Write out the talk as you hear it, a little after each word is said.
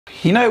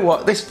You know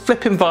what? This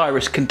flipping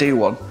virus can do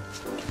one.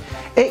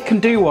 It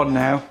can do one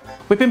now.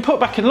 We've been put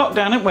back in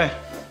lockdown, haven't we?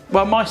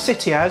 Well, my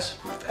city has.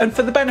 And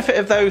for the benefit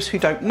of those who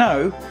don't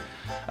know,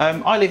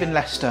 I live in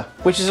Leicester,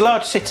 which is a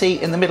large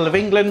city in the middle of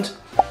England.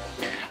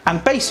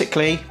 And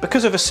basically,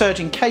 because of a surge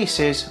in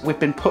cases, we've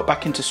been put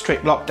back into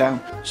strict lockdown.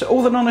 So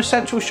all the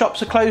non-essential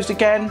shops are closed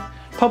again.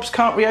 Pubs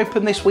can't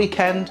reopen this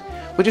weekend.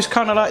 We're just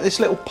kind of like this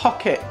little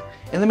pocket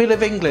in the middle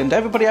of England.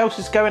 Everybody else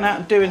is going out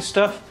and doing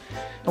stuff,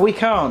 and we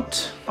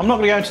can't. I'm not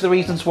going to go into the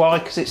reasons why,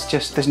 because it's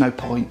just, there's no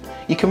point.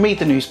 You can read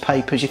the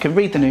newspapers, you can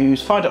read the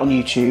news, find it on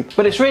YouTube,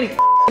 but it's really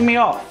f***ing me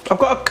off. I've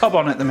got a cob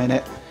on at the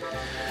minute.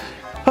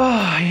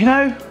 Oh, you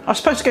know, I was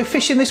supposed to go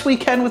fishing this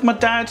weekend with my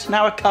dad.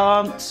 Now I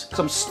can't, because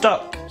I'm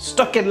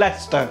stuck in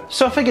Leicester.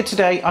 So I figured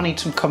today I need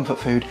some comfort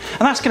food,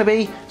 and that's going to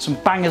be some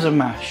bangers and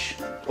mash,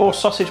 or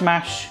sausage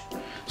mash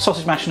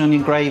and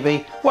onion gravy,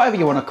 whatever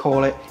you want to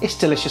call it. It's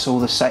delicious all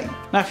the same.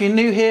 Now, if you're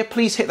new here,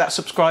 please hit that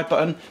subscribe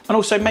button, and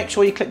also make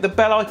sure you click the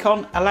bell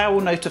icon, allow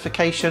all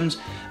notifications.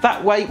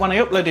 That way, when I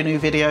upload a new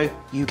video,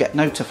 you get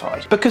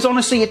notified. Because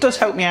honestly, it does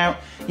help me out.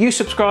 You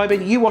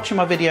subscribing, you watching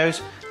my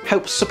videos,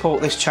 helps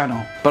support this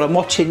channel. But I'm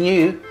watching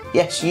you,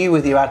 yes, you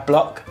with your ad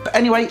block. But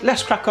anyway,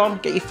 let's crack on,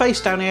 get your face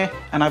down here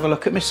and have a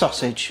look at my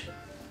sausage.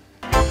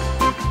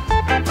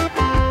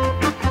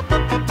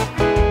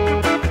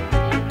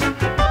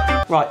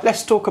 Right,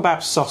 let's talk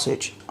about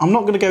sausage. I'm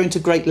not going to go into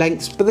great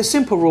lengths, but the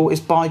simple rule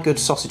is buy good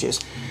sausages.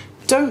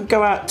 Don't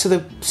go out to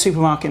the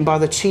supermarket and buy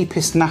the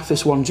cheapest,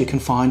 naffest ones you can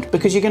find,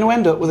 because you're going to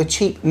end up with a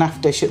cheap naff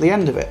dish at the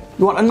end of it.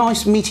 You want a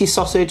nice meaty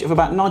sausage of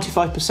about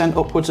 95%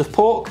 upwards of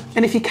pork,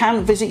 and if you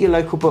can, visit your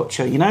local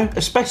butcher, you know,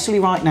 especially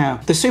right now.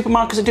 The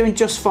supermarkets are doing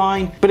just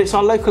fine, but it's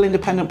our local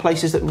independent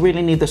places that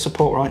really need the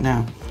support right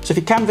now. So if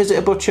you can visit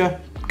a butcher,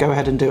 go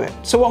ahead and do it.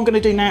 So what I'm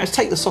going to do now is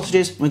take the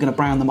sausages and we're going to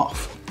brown them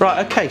off.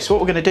 Right, okay, so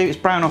what we're going to do is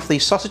brown off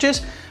these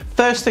sausages.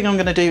 First thing I'm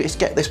going to do is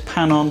get this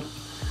pan on,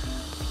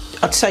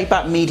 I'd say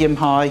about medium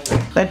high.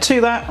 Then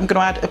to that, I'm going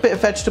to add a bit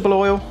of vegetable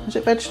oil. Is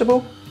it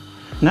vegetable?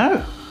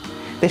 No.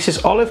 This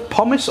is olive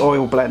pomace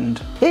oil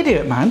blend.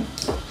 Idiot, man.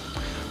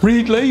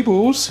 Read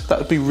labels. That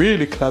would be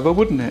really clever,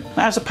 wouldn't it?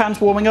 Now, as the pan's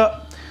warming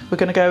up, we're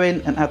going to go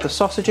in and add the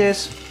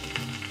sausages.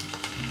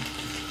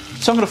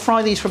 So I'm going to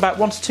fry these for about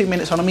 1 to 2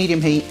 minutes on a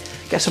medium heat,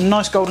 get some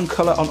nice golden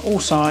colour on all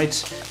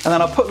sides, and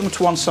then I'll put them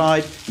to one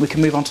side and we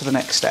can move on to the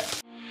next step.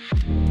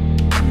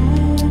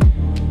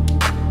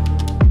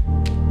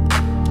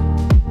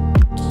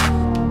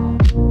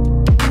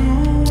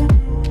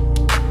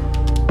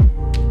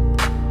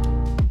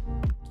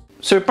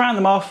 So brown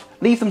them off,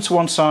 leave them to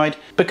one side,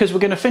 because we're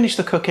going to finish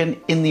the cooking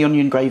in the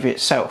onion gravy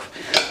itself.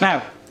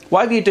 Now,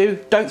 whatever you do,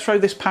 don't throw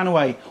this pan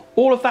away.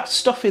 All of that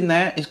stuff in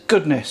there is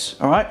goodness,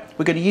 all right?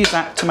 We're going to use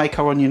that to make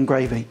our onion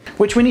gravy,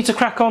 which we need to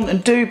crack on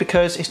and do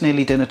because it's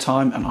nearly dinner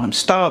time and I'm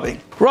starving.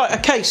 Right,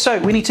 okay, so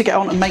we need to get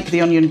on and make the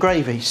onion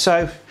gravy.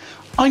 So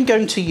I'm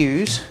going to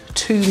use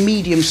 2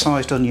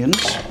 medium-sized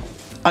onions.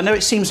 I know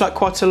it seems like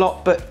quite a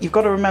lot, but you've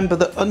got to remember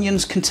that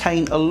onions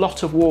contain a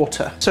lot of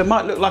water. So it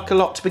might look like a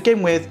lot to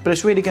begin with, but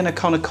it's really going to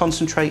kind of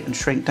concentrate and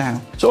shrink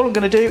down. So all I'm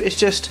going to do is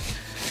just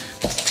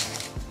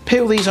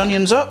peel these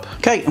onions up.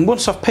 Okay, and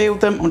once I've peeled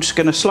them, I'm just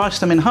going to slice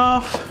them in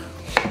half.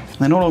 And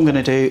then all I'm going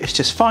to do is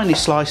just finely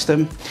slice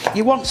them.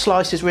 You want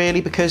slices really,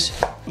 because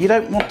you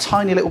don't want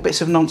tiny little bits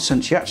of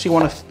nonsense. You actually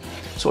want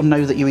to sort of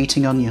know that you're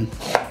eating onion.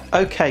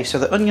 Okay, so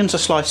the onions are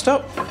sliced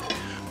up.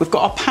 We've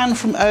got our pan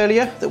from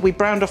earlier that we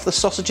browned off the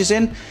sausages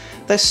in.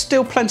 There's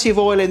still plenty of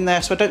oil in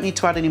there, so I don't need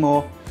to add any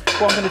more.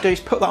 What I'm going to do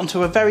is put that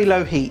onto a very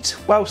low heat.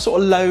 Well,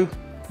 sort of low,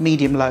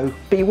 medium low,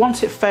 but you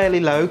want it fairly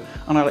low,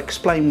 and I'll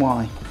explain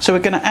why. So we're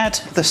going to add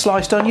the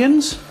sliced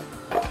onions.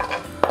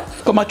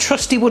 Got my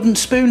trusty wooden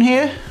spoon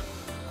here,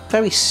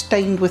 very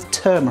stained with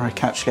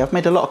turmeric actually. I've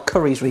made a lot of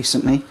curries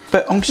recently,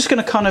 but I'm just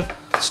going to kind of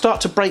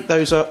start to break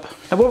those up.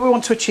 And what we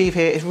want to achieve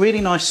here is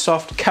really nice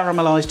soft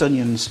caramelized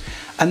onions,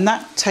 and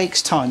that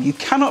takes time. You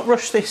cannot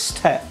rush this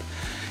step.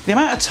 The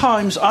amount of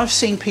times I've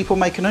seen people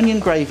make an onion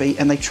gravy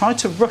and they try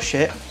to rush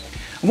it,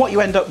 and what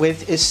you end up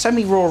with is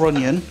semi-raw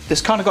onion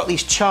that's kind of got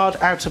these charred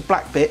outer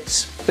black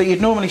bits that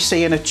you'd normally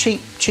see in a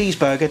cheap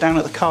cheeseburger down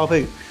at the car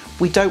boot.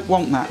 We don't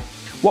want that.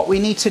 What we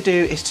need to do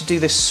is to do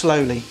this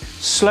slowly.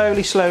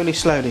 Slowly, slowly,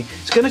 slowly.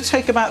 It's going to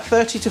take about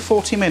 30 to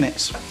 40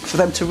 minutes for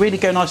them to really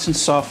go nice and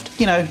soft.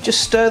 You know,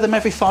 just stir them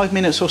every 5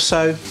 minutes or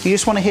so. You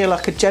just want to hear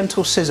like a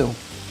gentle sizzle,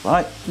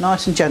 right?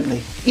 Nice and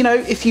gently. You know,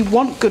 if you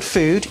want good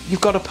food, you've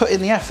got to put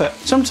in the effort.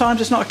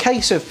 Sometimes it's not a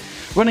case of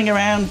running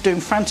around doing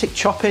frantic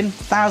chopping,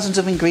 thousands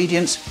of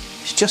ingredients.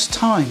 It's just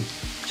time.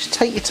 Just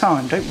take your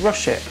time, don't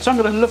rush it. So I'm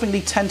going to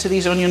lovingly tend to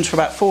these onions for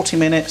about 40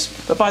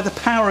 minutes, but by the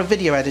power of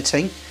video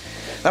editing,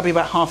 that'll be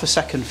about half a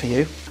second for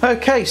you.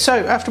 Okay, so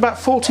after about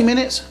 40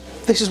 minutes,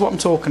 this is what I'm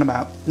talking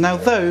about. Now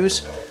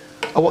those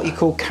are what you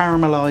call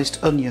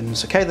caramelized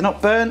onions, okay? They're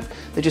not burnt,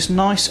 they're just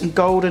nice and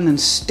golden and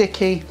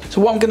sticky.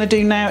 So what I'm gonna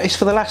do now is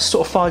for the last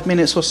sort of 5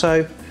 minutes or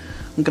so,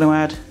 I'm gonna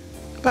add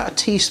about a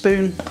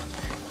teaspoon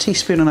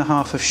and a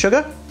half of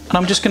sugar. And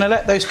I'm just gonna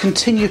let those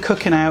continue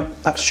cooking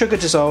out. That sugar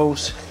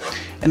dissolves,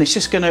 and it's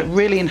just going to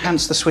really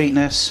enhance the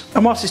sweetness.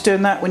 And whilst it's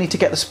doing that, we need to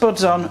get the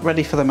spuds on,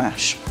 ready for the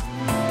mash.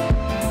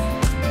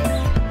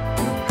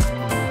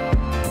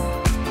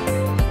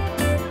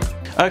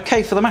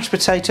 Okay, for the mashed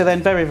potato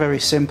then, very, very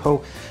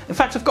simple. In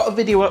fact, I've got a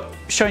video up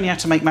showing you how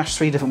to make mash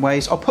 3 different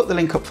ways. I'll put the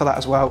link up for that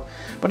as well.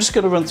 But I'm just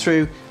going to run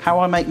through how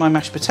I make my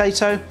mashed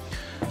potato.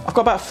 I've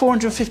got about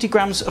 450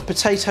 grams of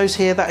potatoes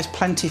here. That is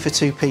plenty for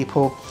 2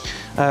 people.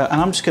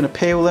 And I'm just going to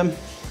peel them.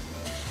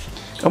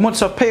 And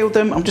once I've peeled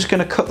them, I'm just going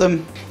to cut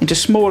them into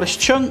smallish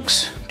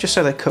chunks, just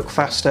so they cook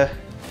faster.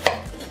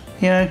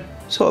 You know,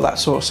 sort of that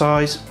sort of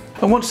size.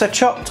 And once they're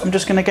chopped, I'm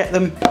just going to get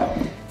them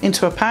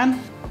into a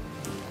pan.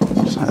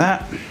 Just like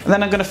that. And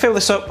then I'm going to fill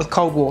this up with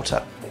cold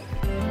water.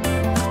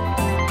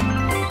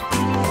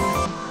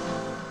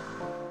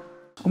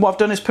 And what I've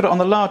done is put it on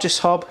the largest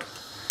hob,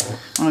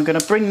 and I'm going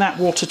to bring that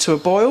water to a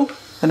boil,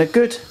 then a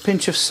good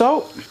pinch of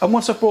salt. And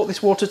once I've brought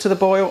this water to the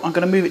boil, I'm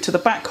going to move it to the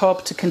back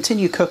hob to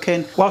continue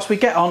cooking whilst we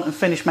get on and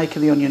finish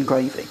making the onion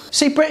gravy.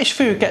 See, British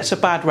food gets a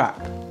bad rap,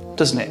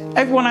 doesn't it?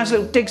 Everyone has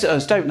little digs at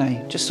us, don't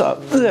they? Just sort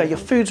of, ugh, your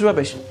food's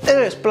rubbish, ugh,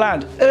 it's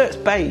bland, ugh, it's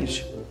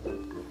beige.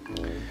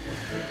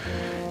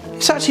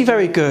 It's actually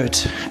very good.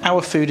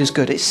 Our food is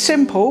good. It's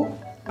simple,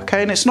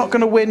 okay, and it's not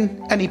going to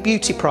win any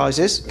beauty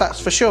prizes, that's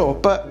for sure,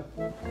 but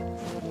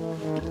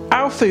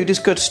our food is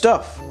good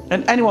stuff.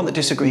 And anyone that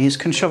disagrees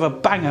can shove a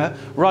banger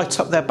right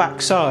up their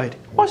backside.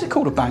 Why is it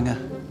called a banger?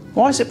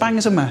 Why is it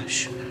bangers and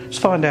mash? Let's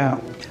find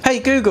out. Hey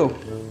Google,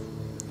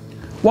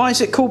 why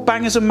is it called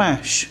bangers and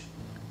mash?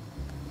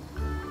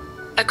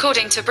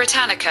 According to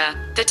Britannica,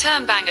 the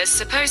term bangers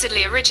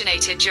supposedly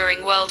originated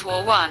during World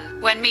War I,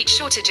 when meat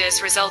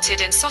shortages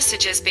resulted in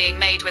sausages being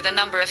made with a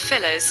number of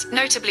fillers,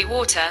 notably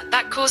water,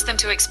 that caused them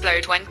to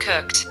explode when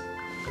cooked.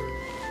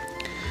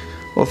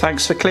 Well,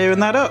 thanks for clearing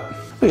that up.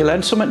 We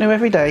learn something new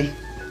every day.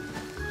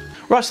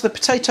 Right, so the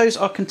potatoes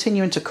are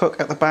continuing to cook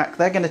at the back.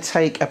 They're going to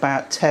take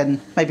about 10,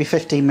 maybe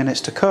 15 minutes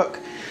to cook.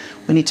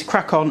 We need to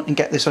crack on and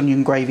get this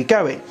onion gravy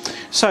going.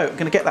 So I'm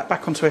going to get that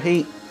back onto a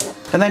heat.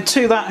 And then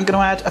to that, I'm going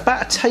to add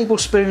about a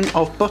tablespoon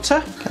of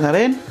butter. Get that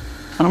in.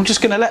 And I'm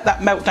just going to let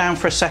that melt down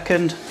for a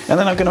second. And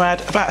then I'm going to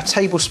add about a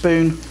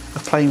tablespoon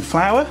of plain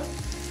flour.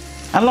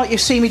 And like you've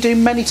seen me do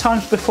many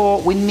times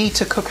before, we need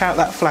to cook out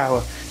that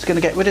flour. It's going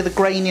to get rid of the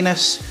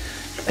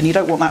graininess, and you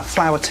don't want that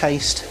flour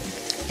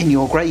taste in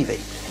your gravy.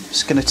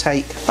 It's going to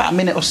take about a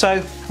minute or so.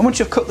 And once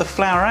you've cooked the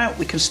flour out,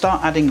 we can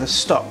start adding the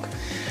stock.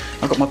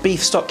 I've got my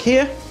beef stock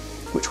here,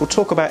 which we'll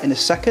talk about in a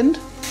second.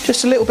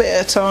 Just a little bit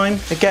at a time.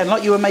 Again,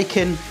 like you were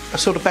making a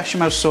sort of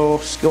bechamel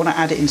sauce, you want to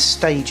add it in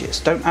stages.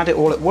 Don't add it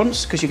all at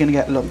once because you're going to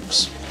get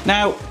lumps.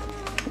 Now,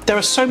 there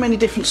are so many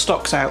different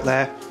stocks out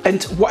there,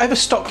 and whatever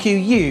stock you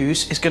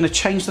use is going to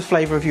change the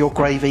flavour of your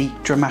gravy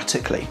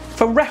dramatically.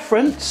 For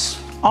reference,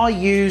 I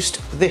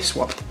used this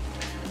one,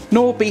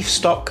 Knorr beef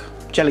stock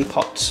jelly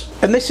pots.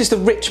 And this is the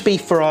rich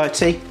beef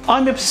variety.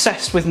 I'm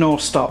obsessed with Knorr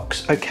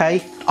stocks,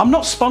 okay? I'm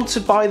not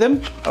sponsored by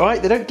them, all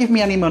right? They don't give me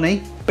any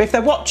money, but if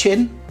they're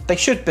watching, they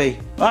should be,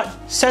 all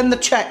right? Send the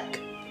check,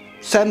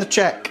 send the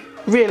check.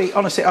 Really,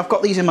 honestly, I've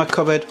got these in my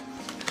cupboard.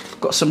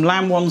 Got some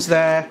lamb ones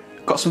there,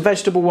 got some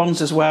vegetable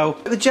ones as well.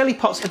 The jelly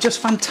pots are just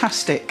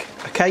fantastic,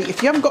 okay?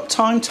 If you haven't got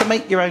time to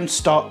make your own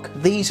stock,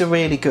 these are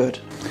really good.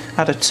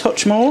 Add a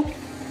touch more.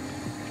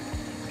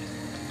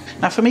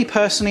 Now for me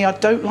personally, I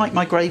don't like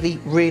my gravy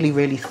really,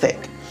 really thick.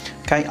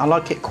 Okay, I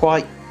like it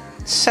quite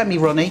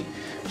semi-runny,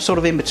 sort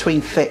of in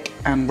between thick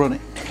and runny.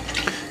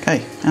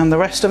 Okay, and the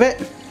rest of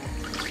it,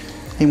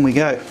 in we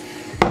go.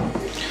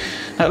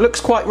 Now it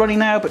looks quite runny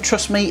now, but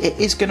trust me, it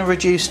is going to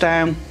reduce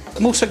down.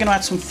 I'm also going to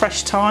add some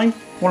fresh thyme.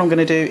 What I'm going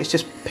to do is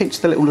just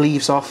pinch the little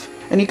leaves off,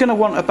 and you're going to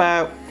want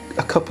about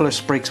a couple of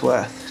sprigs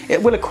worth.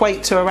 It will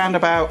equate to around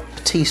about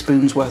a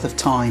teaspoon's worth of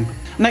thyme.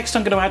 Next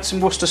I'm going to add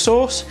some Worcester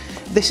sauce.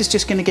 This is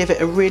just going to give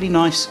it a really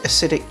nice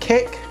acidic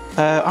kick.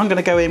 I'm going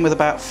to go in with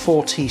about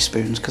 4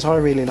 teaspoons because I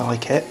really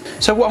like it.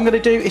 So what I'm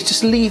going to do is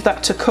just leave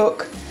that to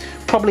cook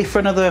probably for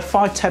another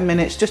 5-10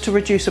 minutes just to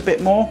reduce a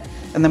bit more,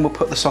 and then we'll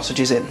put the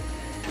sausages in.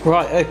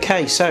 Right,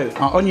 okay, so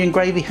our onion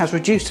gravy has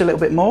reduced a little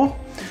bit more,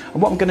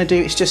 and what I'm going to do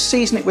is just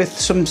season it with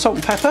some salt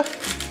and pepper.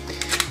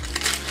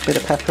 A bit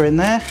of pepper in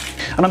there,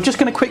 and I'm just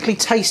going to quickly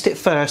taste it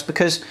first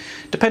because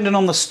depending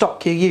on the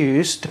stock you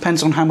use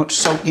depends on how much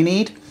salt you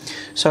need.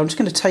 So I'm just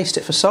going to taste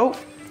it for salt.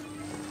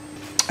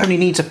 Only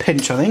needs a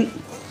pinch, I think.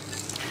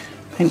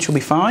 Pinch will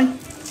be fine.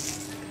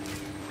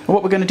 And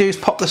what we're going to do is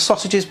pop the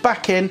sausages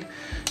back in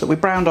that we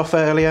browned off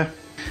earlier,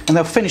 and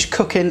they'll finish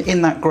cooking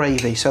in that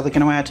gravy, so they're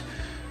going to add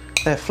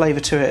their flavour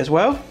to it as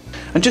well.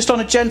 And just on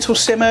a gentle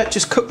simmer,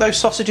 just cook those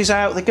sausages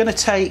out. They're going to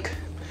take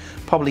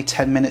probably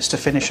 10 minutes to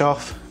finish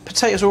off.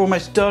 Potatoes are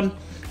almost done.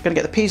 I'm going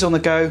to get the peas on the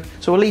go,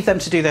 so we'll leave them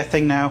to do their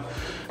thing now.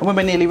 And when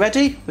we're nearly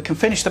ready, we can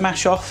finish the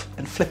mash off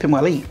and flipping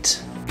well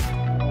eat.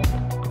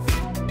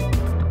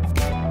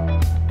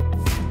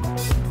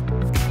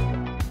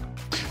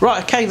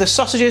 Right, okay, the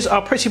sausages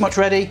are pretty much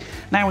ready.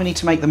 Now we need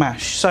to make the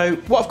mash. So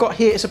what I've got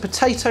here is a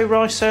potato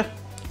ricer.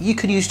 You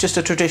can use just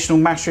a traditional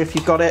masher if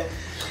you've got it,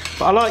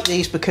 but I like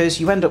these because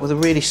you end up with a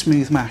really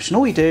smooth mash. And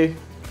all you do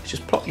is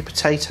just plop your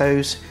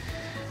potatoes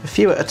a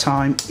few at a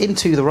time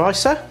into the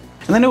ricer.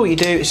 And then all you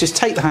do is just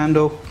take the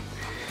handle,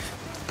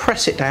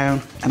 press it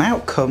down, and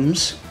out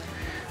comes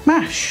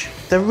mash.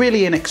 They're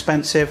really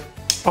inexpensive.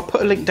 I'll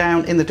put a link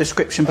down in the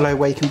description below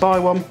where you can buy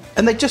one.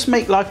 And they just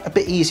make life a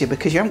bit easier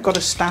because you haven't got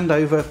to stand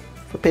over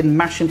for been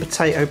mashing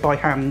potato by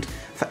hand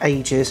for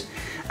ages,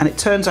 and it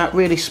turns out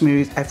really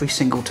smooth every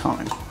single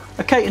time.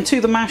 Okay, and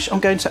to the mash I'm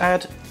going to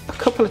add a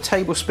couple of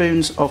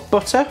tablespoons of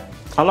butter.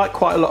 I like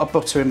quite a lot of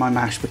butter in my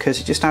mash because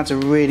it just adds a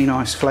really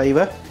nice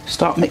flavour.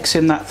 Start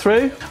mixing that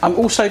through. I'm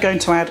also going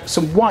to add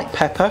some white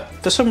pepper.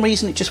 For some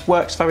reason it just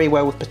works very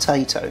well with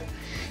potato.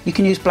 You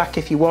can use black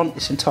if you want,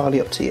 it's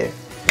entirely up to you.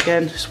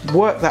 Again, just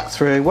work that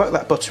through, work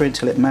that butter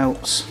until it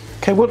melts.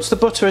 Okay, once the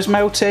butter is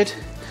melted,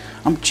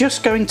 I'm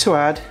just going to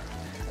add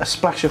a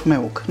splash of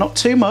milk. Not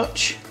too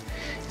much,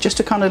 just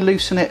to kind of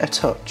loosen it a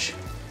touch.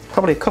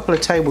 Probably a couple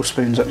of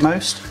tablespoons at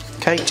most.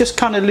 Okay, just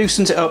kind of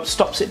loosens it up,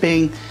 stops it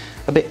being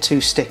a bit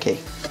too sticky.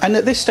 And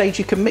at this stage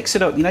you can mix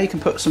it up, you know, you can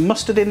put some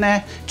mustard in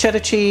there, cheddar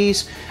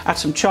cheese, add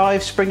some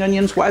chives, spring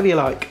onions, whatever you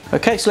like.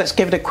 Okay, so let's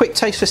give it a quick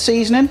taste for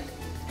seasoning.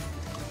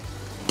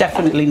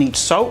 Definitely needs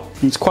salt,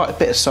 needs quite a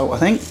bit of salt I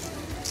think.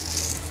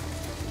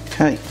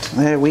 Okay,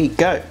 there we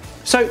go.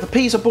 So the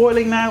peas are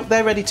boiling now,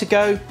 they're ready to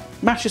go,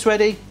 mash is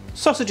ready,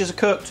 sausages are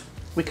cooked,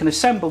 we can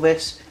assemble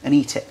this and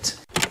eat it.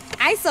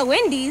 ISO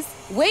Wendy's,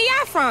 where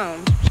y'all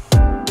from?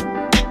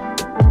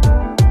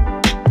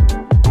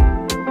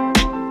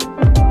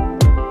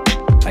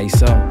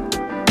 ISO,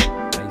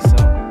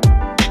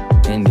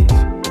 Indies,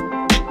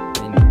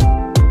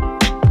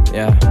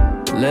 yeah.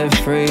 Live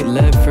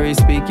free,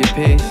 speak your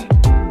piece.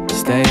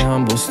 Stay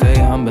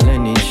humble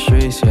in these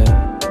streets,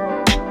 yeah.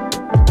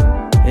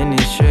 In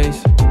these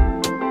streets,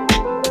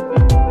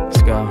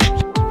 let's go.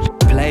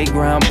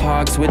 Playground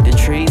parks with the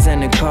trees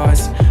and the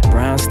cars.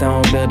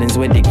 Brownstone buildings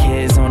with the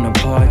kids on the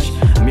porch.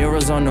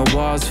 Murals on the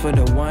walls for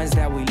the ones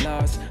that we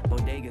lost.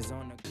 Bodegas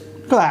on the...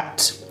 Look at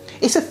that.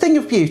 It's a thing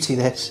of beauty,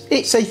 this.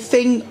 It's a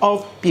thing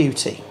of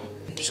beauty.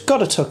 Just got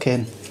to tuck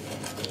in.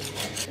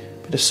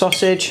 Bit of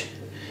sausage,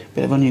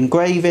 bit of onion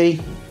gravy,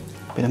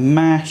 bit of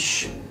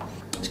mash.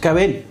 Let's go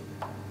in.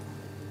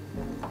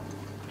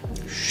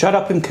 Shut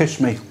up and kiss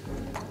me.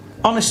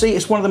 Honestly,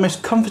 it's one of the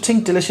most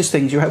comforting, delicious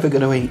things you're ever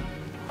going to eat.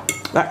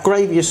 That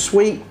gravy is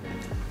sweet,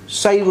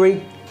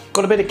 savoury,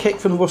 got a bit of kick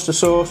from the Worcester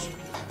sauce.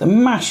 The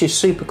mash is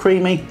super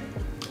creamy,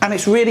 and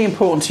it's really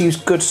important to use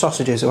good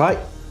sausages, all right?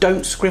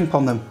 Don't scrimp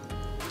on them,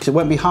 because it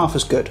won't be half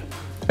as good.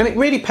 And it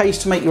really pays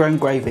to make your own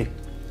gravy,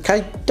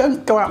 okay?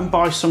 Don't go out and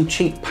buy some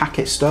cheap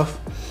packet stuff,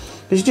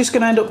 because you're just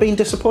going to end up being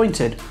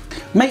disappointed.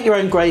 Make your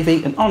own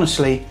gravy, and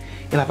honestly,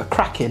 you'll have a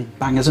cracking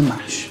bangers and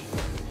mash.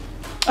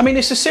 I mean,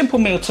 it's a simple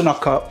meal to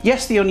knock up.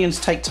 Yes, the onions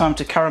take time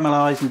to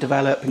caramelise and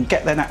develop and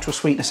get their natural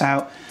sweetness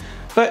out,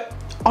 but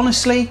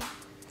honestly,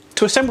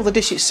 to assemble the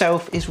dish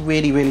itself is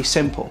really, really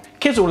simple.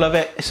 Kids will love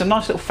it. It's a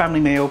nice little family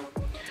meal.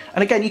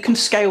 And again, you can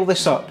scale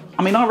this up.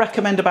 I mean, I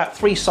recommend about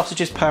 3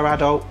 sausages per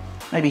adult,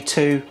 maybe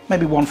 2,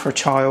 maybe 1 for a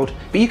child,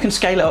 but you can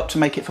scale it up to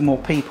make it for more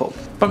people.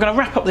 But I'm going to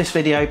wrap up this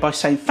video by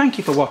saying thank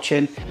you for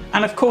watching,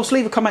 and of course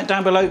leave a comment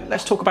down below.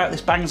 Let's talk about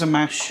this bangers and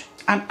mash.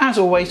 And as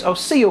always, I'll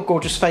see your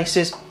gorgeous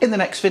faces in the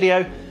next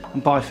video,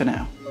 and bye for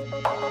now.